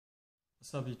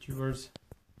What's up, YouTubers?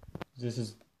 This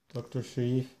is Dr.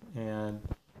 Sharif, and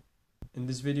in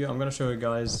this video I'm gonna show you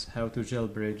guys how to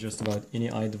jailbreak just about any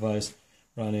iDevice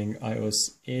running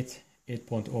iOS 8,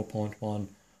 8.0.1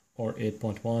 or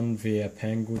 8.1 via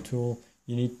Pangu tool.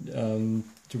 You need to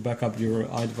back up your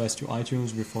iDevice to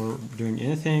iTunes before doing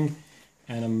anything,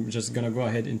 and I'm just gonna go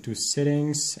ahead into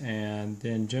settings and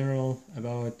then general,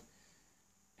 about,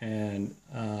 and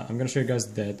I'm gonna show you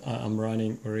guys that I'm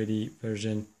running already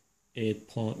version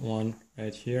 8.1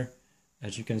 right here,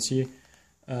 as you can see.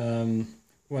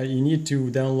 What you need to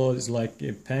download is like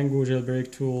a Pangu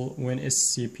jailbreak tool,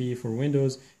 WinSCP for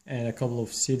Windows, and a couple of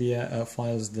Cydia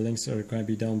files. The links are going to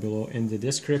be down below in the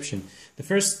description. The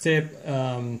first step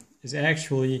is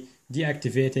actually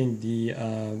deactivating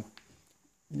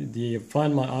the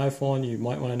Find My iPhone. You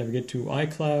might want to navigate to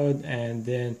iCloud and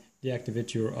then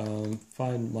deactivate your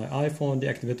Find My iPhone.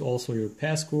 Deactivate also your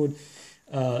passcode.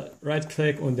 Right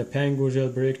click on the Pangu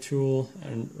jailbreak tool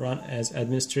and run as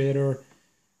administrator.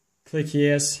 Click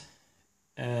yes,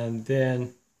 and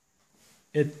then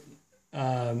a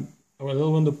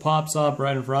little window pops up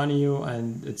right in front of you,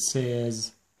 and it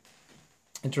says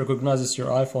it recognizes your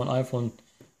iPhone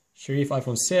Sharif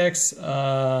iPhone 6. You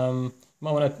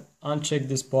might want to uncheck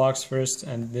this box first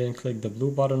and then click the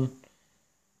blue button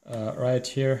right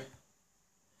here,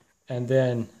 and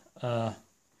then a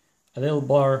little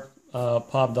bar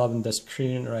popped up in the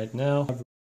screen right now.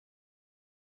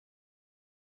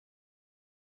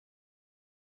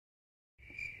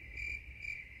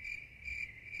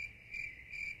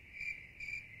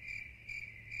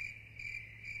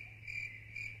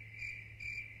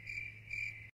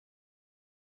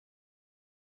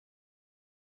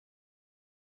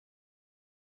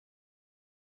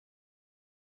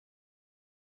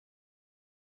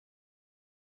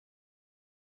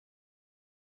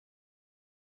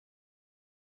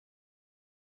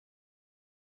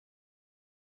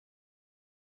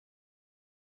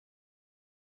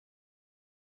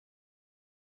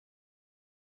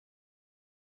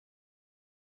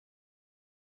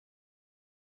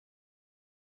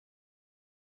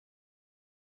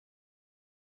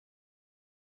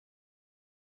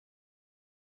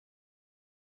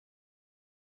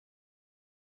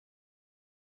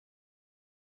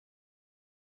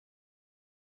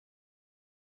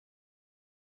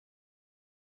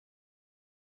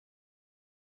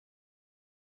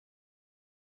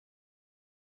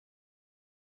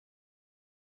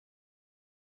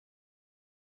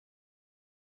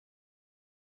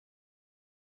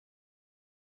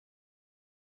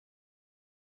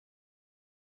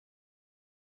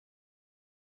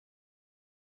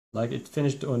 Like, it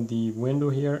finished on the window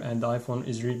here, and the iPhone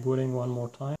is rebooting one more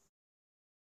time.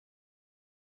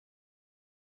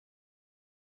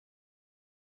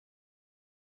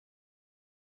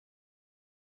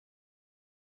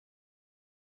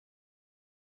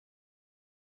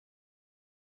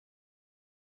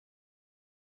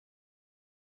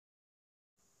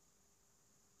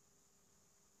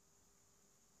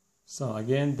 So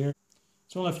again, there,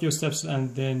 it's only a few steps,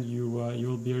 and then you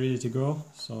will be ready to go.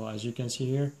 So as you can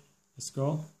see here, let's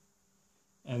go.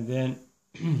 And then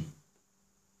you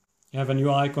have a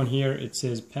new icon here. It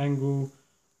says Pangu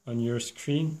on your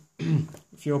screen.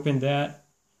 If you open that,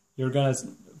 you're gonna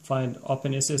find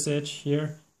Open SSH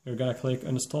here. You're gonna click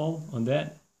install on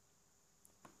that.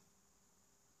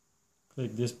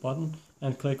 Click this button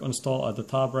and click install at the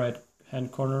top right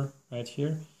hand corner right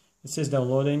here. It says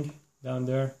downloading down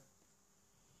there.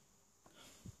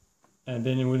 And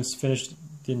then when it's finished,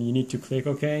 then you need to click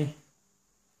OK.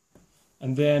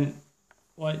 And then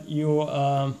what you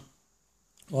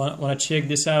want to check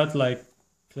this out, like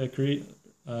click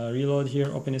reload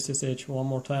here, open SSH one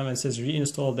more time, and it says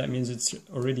reinstall. That means it's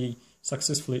already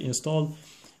successfully installed.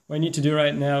 What you need to do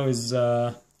right now is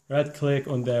right click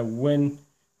on the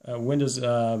Windows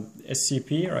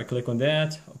SCP, right click on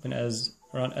that, open as,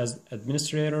 run as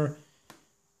administrator,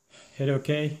 hit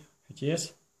OK, hit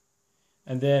yes.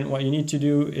 And then what you need to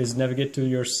do is navigate to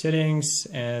your settings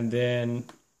and then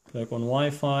click on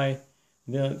Wi-Fi.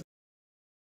 Then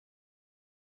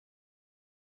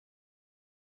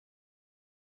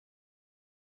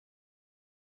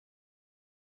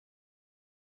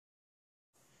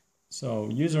so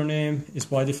username is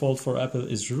by default for Apple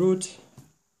is root,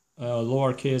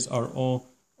 lowercase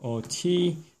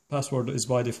ROOT. Password is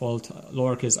by default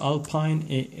lowercase alpine,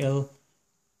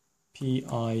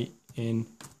 ALPINE.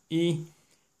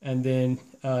 And then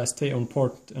stay on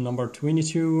port number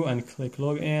 22 and click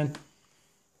login,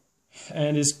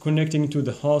 and it's connecting to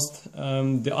the host.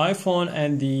 The iPhone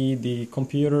and the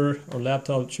computer or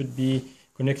laptop should be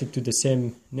connected to the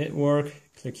same network.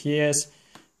 Click yes,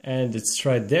 and it's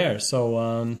right there. So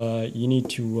you need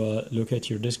to look at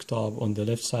your desktop on the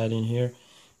left side in here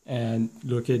and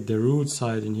look at the root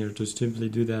side in here. To simply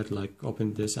do that, like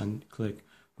open this and click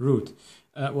root.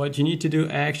 What you need to do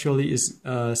actually is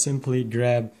simply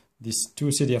grab these two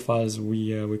Cydia files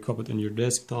we copied on your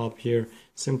desktop here.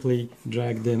 Simply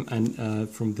drag them and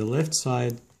from the left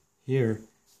side here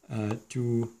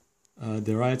to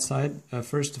the right side.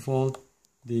 First of all,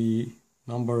 the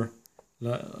number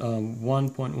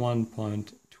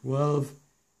 1.1.12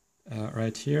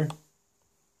 right here.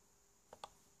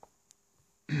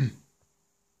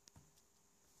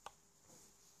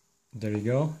 There you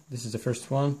go. This is the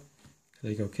first one.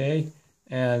 Click OK,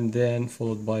 and then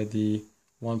followed by the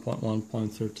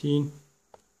 1.1.13,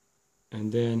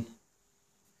 and then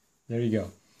there you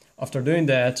go. After doing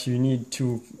that, you need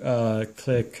to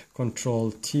click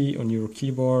Control T on your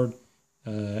keyboard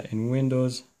in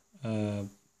Windows. It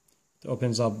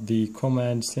opens up the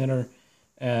command center,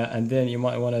 and then you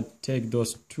might want to take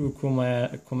those two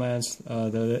commands.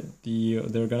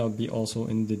 They're gonna be also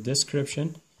in the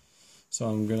description. So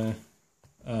I'm gonna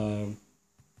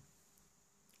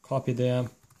copy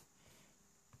them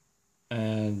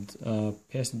and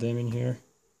paste them in here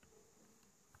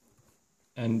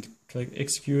and click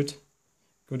execute.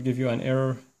 Could give you an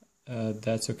error,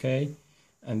 that's okay.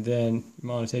 And then you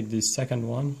want to take the second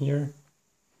one here,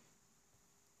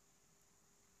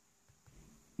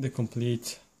 the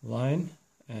complete line,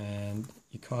 and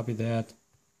you copy that,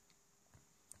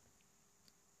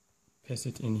 paste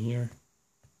it in here,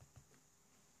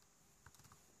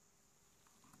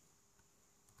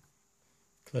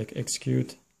 click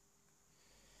execute,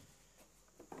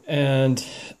 and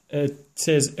it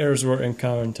says errors were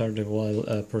encountered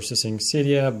while processing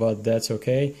Cydia, but that's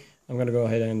okay. I'm gonna go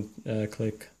ahead and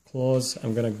click close.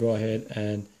 I'm gonna go ahead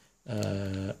and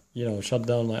shut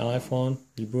down my iPhone,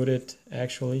 reboot it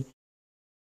actually.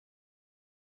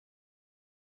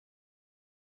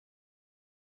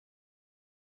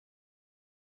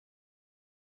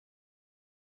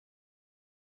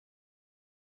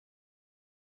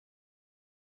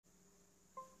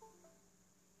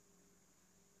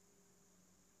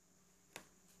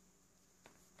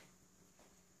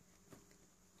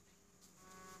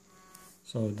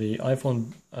 So the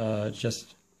iPhone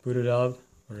just booted up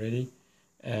already,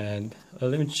 and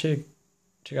let me check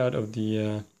out of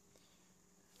the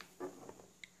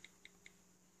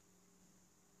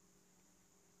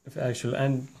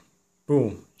and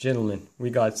boom, gentlemen,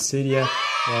 we got Cydia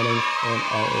running on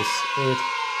iOS 8,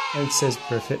 and it says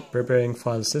preparing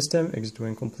file system, exit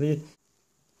when complete.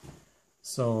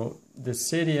 So the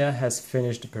Cydia has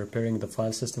finished preparing the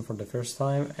file system for the first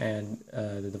time, and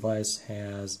the device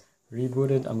has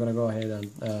rebooted. I'm gonna go ahead and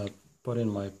put in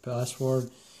my password,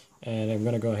 and I'm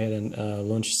gonna go ahead and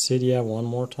launch Cydia one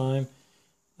more time.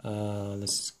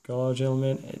 Let's go,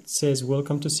 gentlemen. It says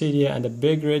welcome to Cydia, and a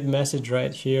big red message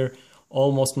right here.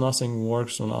 Almost nothing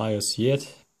works on iOS yet.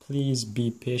 Please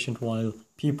be patient while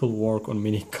people work on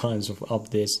many kinds of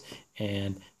updates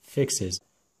and fixes.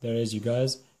 There is, you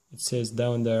guys. It says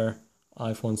down there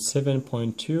iPhone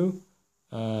 7.2,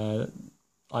 iOS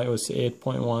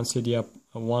 8.1, Cydia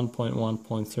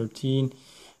 1.1.13,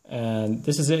 and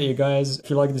this is it, you guys. If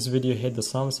you like this video, hit the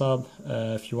thumbs up.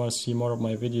 If you want to see more of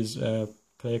my videos,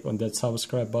 click on that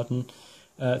subscribe button.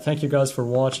 Thank you guys for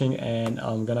watching, and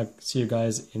I'm gonna see you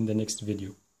guys in the next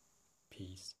video.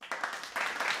 Peace.